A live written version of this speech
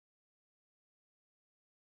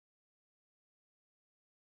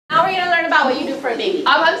now we're gonna learn about what you do for a baby.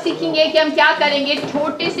 अब हम सीखेंगे कि हम क्या करेंगे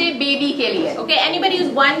छोटे से बेबी के लिए. Okay, anybody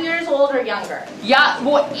who's 1 year old or younger. या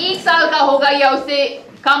वो 1 साल का होगा या उससे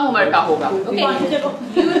कम उम्र का होगा. Okay,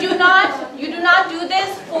 you do not do this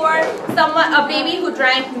for a baby who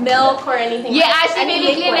drank milk or anything. ये ऐसे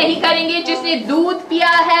बेबी के लिए नहीं करेंगे जिसने दूध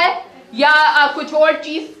पिया है या कुछ और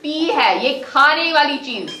चीज पी है. ये खाने वाली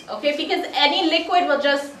चीज. Okay, because any liquid will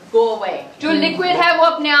just go away. जो लिक्विड है वो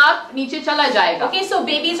अपने आप नीचे चला जाएगा. Okay, so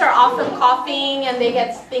babies are often coughing and they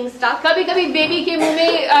get things stuck. कभी कभी बेबी के मुंह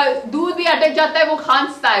में दूध भी अटक जाता है, वो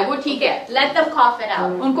खांसता है, वो ठीक है. Let them cough it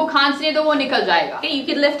out. उनको खांसने दो, वो निकल जाएगा. Okay, you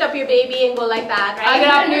can lift up your baby and go like that, right? अगर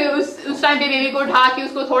आपने उस टाइम पे बेबी को उठा के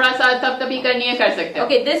उसको थोड़ा सा थपथपी करनी है, कर सकते हो.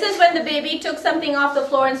 Okay, this is when the baby took something off the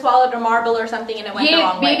floor and swallowed a marble or something and it went the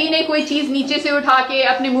wrong way. ये बेबी ने कोई चीज नीचे से उठा के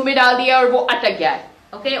अपने मुंह में डाल दिया और वो अटक गया है.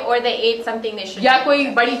 Okay, or they ate something they shouldn't. या कोई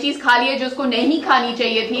बड़ी चीज खा ली है जो उसको नहीं खानी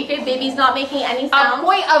चाहिए थी. Okay, baby's not making any अब sound.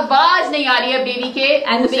 कोई आवाज नहीं आ रही है बेबी के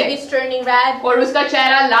And the मुंह से. baby's turning red. और उसका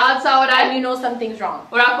चेहरा लाल सा हो रहा And है you know something's wrong.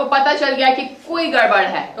 और आपको पता चल गया कि कोई गड़बड़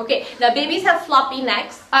है. Okay, now babies have floppy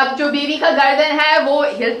necks. अब जो बेबी का गर्दन है वो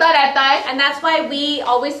हिलता रहता है. And that's why we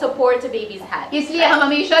always support the baby's head. इसलिए हम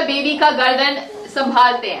हमेशा बेबी का गर्दन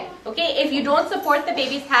संभालते हैं. Okay, if you don't support the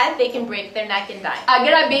baby's head, they can break their neck and die.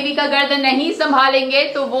 अगर आप बेबी का गर्दन नहीं संभालेंगे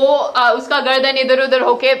तो वो उसका गर्दन इधर उधर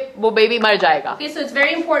होके वो बेबी मर जाएगा. Okay, so it's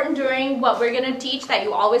very important during what we're going to teach that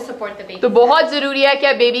you always support the baby. तो बहुत जरूरी है कि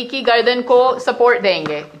आप बेबी की गर्दन को सपोर्ट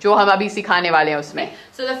देंगे जो हम अभी सिखाने वाले हैं उसमें.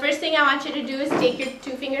 So the first thing I want you to do is take your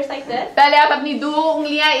 2 fingers like this. पहले आप अपनी 2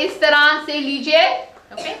 उंगलियां इस तरह से लीजिए.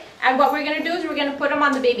 Okay, and what we're going to do is we're going to put them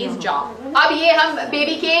on the baby's jaw. अब ये हम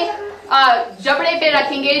बेबी के जबड़े पे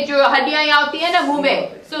रखेंगे जो हड्डियां यहाँ होती है ना मुंह में.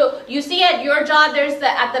 So you see at your jaw there's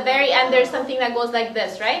at the very end there's something that goes like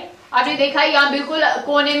this, right? आपने देखा यहाँ बिल्कुल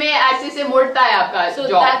कोने में ऐसे से मुड़ता है आपका So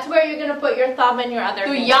jaw. that's where you're going to put your thumb and your other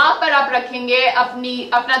तो finger. यहाँ पर आप रखेंगे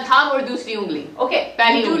अपना थंब और दूसरी उंगली. Okay,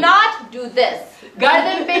 पहली do उंगली. not do this.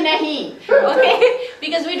 गर्दन पे नहीं. Okay,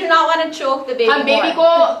 because we do not want to choke the baby हम बेबी more.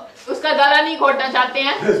 को उसका गला नहीं घोटना चाहते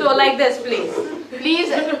हैं. So like this, please. Please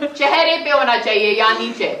चेहरे पे होना चाहिए या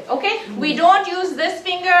नीचे. Okay, we don't use this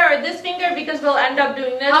finger or this finger because we'll end up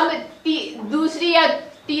doing this. हम दूसरी या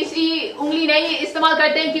तीसरी उंगली नहीं इस्तेमाल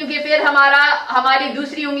करते हैं क्योंकि फिर हमारी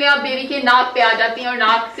दूसरी उंगलियां बेबी के नाक पे आ जाती हैं और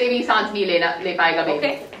नाक से भी सांस नहीं ले पाएगा baby.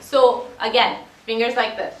 Okay, so again, fingers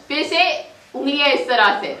like this. फिर से उंगलियां इस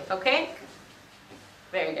तरह से. Okay,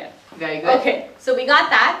 very good. Very good. Okay, so we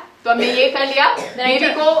got that. तो हमने ये कर लिया.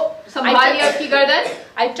 बेबी को संभाल लिया उसकी गर्दन.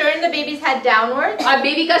 I turned the baby's head downwards. और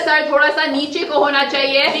बेबी का सर थोड़ा सा नीचे को होना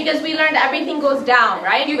चाहिए. Because we learned everything goes down,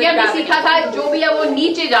 right? क्योंकि हमने सीखा था जो भी है वो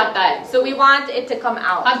नीचे जाता है. So we want it to come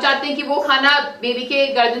out. हम चाहते हैं कि वो खाना बेबी के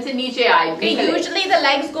गर्दन से नीचे आए. Okay, usually the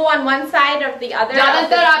legs go on one side or the other.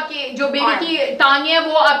 ज्यादातर आपके जो बेबी की टांगे हैं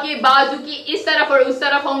वो आपके बाजू की इस तरफ और उस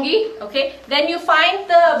तरफ होंगी. Okay, then you find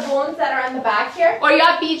the bones that are on the back here. और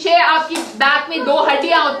यहाँ पीछे आपकी बैक में 2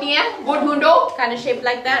 हड्डियां होती हैं, वो ढूंढो. Kind of shaped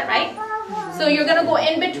like that, right? So you're gonna go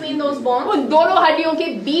in between those bones. उन दोनों हड्डियों के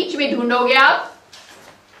बीच में ढूंढोगे आप.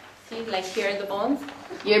 See, like here are the bones.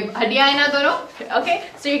 ये हड्डियां हैं ना दोनों. Okay,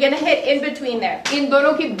 so you're gonna hit in between there. इन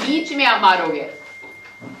दोनों के बीच में आप मारोगे.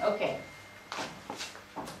 Okay.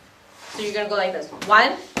 So you're gonna go like this.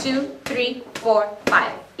 1, 2, 3, 4,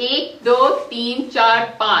 5. 1 2 3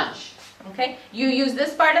 4 5. Okay. You use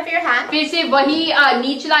this part of your hand. फिर से वही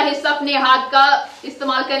निचला हिस्सा अपने हाथ का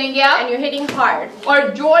इस्तेमाल करेंगे आप. And you're hitting hard. और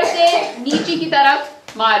जोर से नीचे की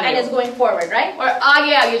तरफ मार And रहे it's हो. going forward, right? और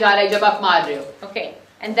आगे जा रहा है जब आप मार रहे हो. Okay.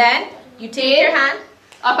 And then you take your hand.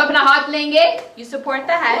 आप अपना हाथ लेंगे. You support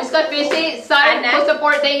the head. उसका फिर से सर को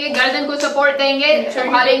सपोर्ट देंगे, गर्दन को सपोर्ट देंगे,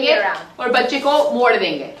 संभालेंगे और बच्चे को मोड़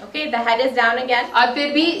देंगे. Okay. The head is down again. अब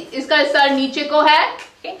फिर भी इसका सर नीचे को है.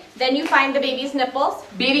 Okay. Then you find the baby's nipples.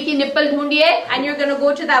 Baby की निप्पल ढूंढिए. And you're gonna go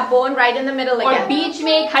to that bone right in the middle और again. बीच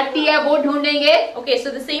में एक हड्डी है वो ढूंढेंगे. Okay.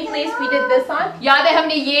 So the same place we did this on. याद है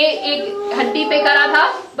हमने ये एक हड्डी पे करा था.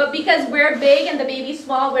 But because we're big and the baby's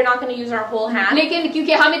small, we're not gonna use our whole hand. लेकिन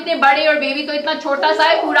क्योंकि हम इतने बड़े और बेबी तो इतना छोटा सा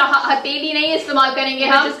है, पूरा हथेली नहीं इस्तेमाल करेंगे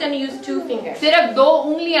We're हम. just gonna use 2 fingers. सिर्फ 2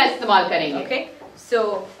 उंगलियां इस्तेमाल करेंगे. Okay.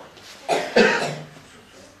 So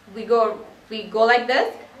we go like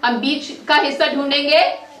this. हम बीच का हिस्सा ढूंढेंगे.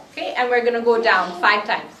 Okay, and we're gonna go down 5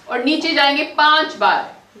 times. और नीचे जाएंगे 5 बार.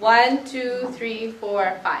 1, 2, 3, 4,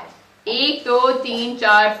 5. 1 2 3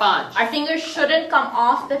 4 5. Our fingers shouldn't come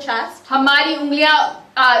off the chest. हमारी उंगलियां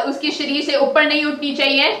उसके शरीर से ऊपर नहीं उठनी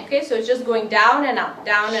चाहिए. Okay, so it's just going down and up,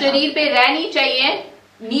 down and up. शरीर पे रहनी चाहिए.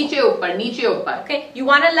 नीचे ऊपर नीचे ऊपर. Okay, you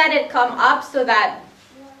want to let it come up so that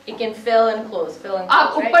It can fill and close,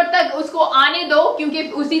 आप right? ऊपर तक उसको आने दो, क्योंकि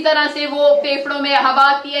उसी तरह से वो फेफड़ों में हवा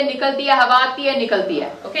आती है, निकलती है, हवा आती है, निकलती है.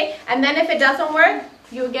 Okay, and then if it doesn't work,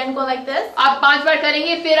 you again go like this. आप 5 बार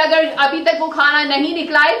करेंगे. फिर अगर अभी तक वो खाना नहीं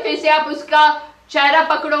निकला है, फिर से आप उसका चेहरा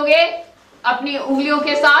पकड़ोगे अपनी उंगलियों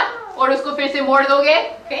के साथ और उसको फिर से मोड़ दोगे.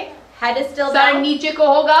 Okay, head is still sir down. नीचे को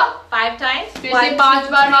होगा. 5 times. फिर से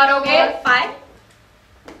 5 बार मारोगे. 5.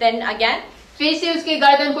 Then again. फिर से उसके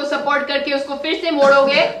गर्दन को सपोर्ट करके उसको फिर से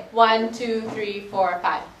मोड़ोगे. 1, 2, 3, 4,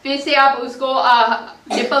 5. फिर से आप उसको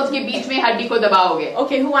निपल्स के बीच में हड्डी को दबाओगे.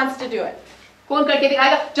 Okay, who wants to do it? कौन करके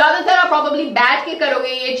दिखाएगा? ज्यादातर आप प्रोबेबली बैठ के करोगे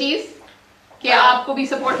ये चीज, कि आपको भी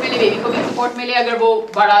सपोर्ट मिले, बेबी को भी सपोर्ट मिले अगर वो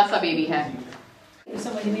बड़ा सा बेबी है.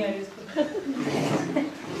 समझ नहीं आ रही इसको.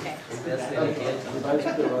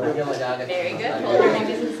 Very good. Hold your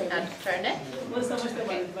fingers and turn it. वो समझते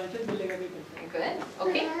बात मिलेगा भी. Good.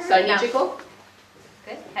 Okay. सर नीचे को.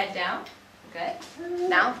 Good. Head down. Good.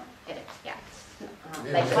 Now hit it. Yeah.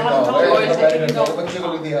 Like बच्चे को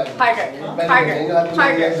लिख दिया. harder.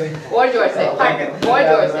 Harder. और जोर से. और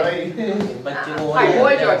जोर से. बच्चे को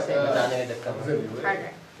और जोर से. बताने का चक्कर.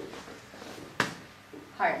 Harder.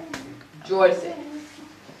 Hard. जोर से.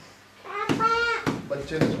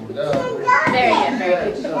 बच्चे को छोड़ जा. Very good. Very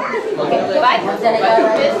good.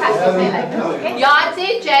 This has to stay like this. Okay. याद से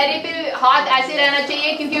चेहरे पे हाथ ऐसे रहना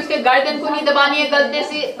चाहिए, क्योंकि उसके गर्दन को नहीं दबानी है गलती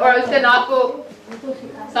से, और उसके नाक को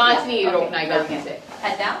सांस नहीं रोकना है गलती से.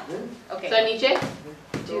 Head down. Okay. सर नीचे.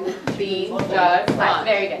 2, 3, 4, 5.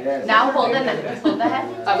 Very good. Now hold the neck. Hold the head.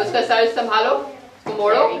 अब उसका सर संभालो, उसको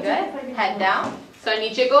मोड़ो. Very good. Head down. Sir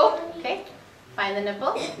नीचे को. Okay. Find the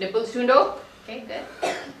nipple. Nipples ढूंढो. Okay. Good.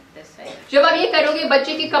 This way. जब आप ये करोगे,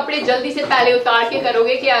 बच्चे के कपड़े जल्दी से पहले उतार के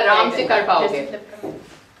करोगे कि आराम से कर पाओगे. Just flip them.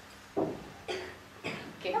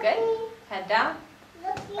 Okay. Good. Head down.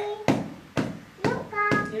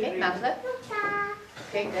 Okay. Now flip.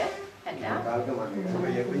 Okay. Good. Head down.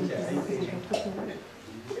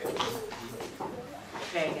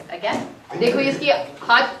 Very good. Again. देखो इसकी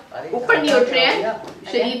हाथ ऊपर नहीं उठ रहे हैं,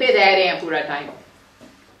 शरीर पे रह रहे हैं पूरा टाइम.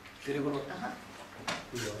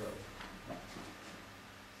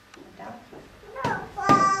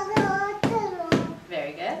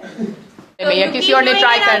 Very good. या you किसी keep और ने doing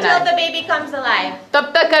ट्राई it करना until है. the baby comes alive. तब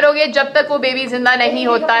तक करोगे जब तक वो बेबी जिंदा नहीं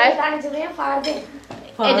होता है.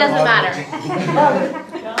 It doesn't matter.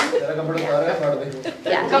 तेरा कपड़ा उतार है, फाड़ दे.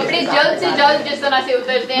 Yeah. कपड़े जल्द से जल्द जिस तरह से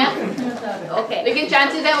उतरते हैं, Okay. लेकिन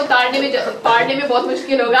चांसेस है उतारने में फाड़ने में बहुत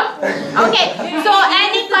मुश्किल होगा. Okay. So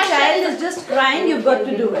any question? Child is just crying, you've got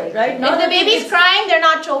to do it, right? If the baby is crying, they're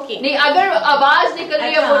not choking. नहीं, अगर आवाज निकल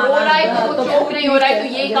रही है, वो रो रहा है, तो वो चोक नहीं हो रहा है, तो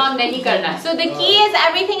ये काम नहीं करना है. So the key is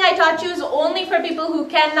everything I taught you is only for people who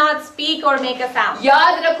cannot speak or make a sound.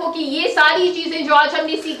 याद रखो कि ये सारी चीजें जो आज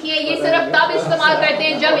हमने सीखी है, ये सिर्फ तब इस्तेमाल करते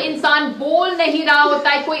हैं जब इंसान बोल नहीं रहा होता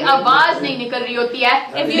है, कोई आवाज नहीं निकल रही होती है,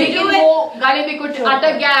 लेकिन वो गले में कुछ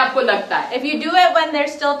अटक गया है, आपको लगता है. If you do it when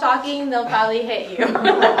they're still talking, they'll probably hit you.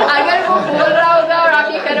 अगर वो बोल रहा होगा और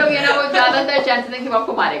आप ये करोगे ना, वो ज्यादातर चांसेस है कि वो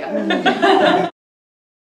आपको मारेगा.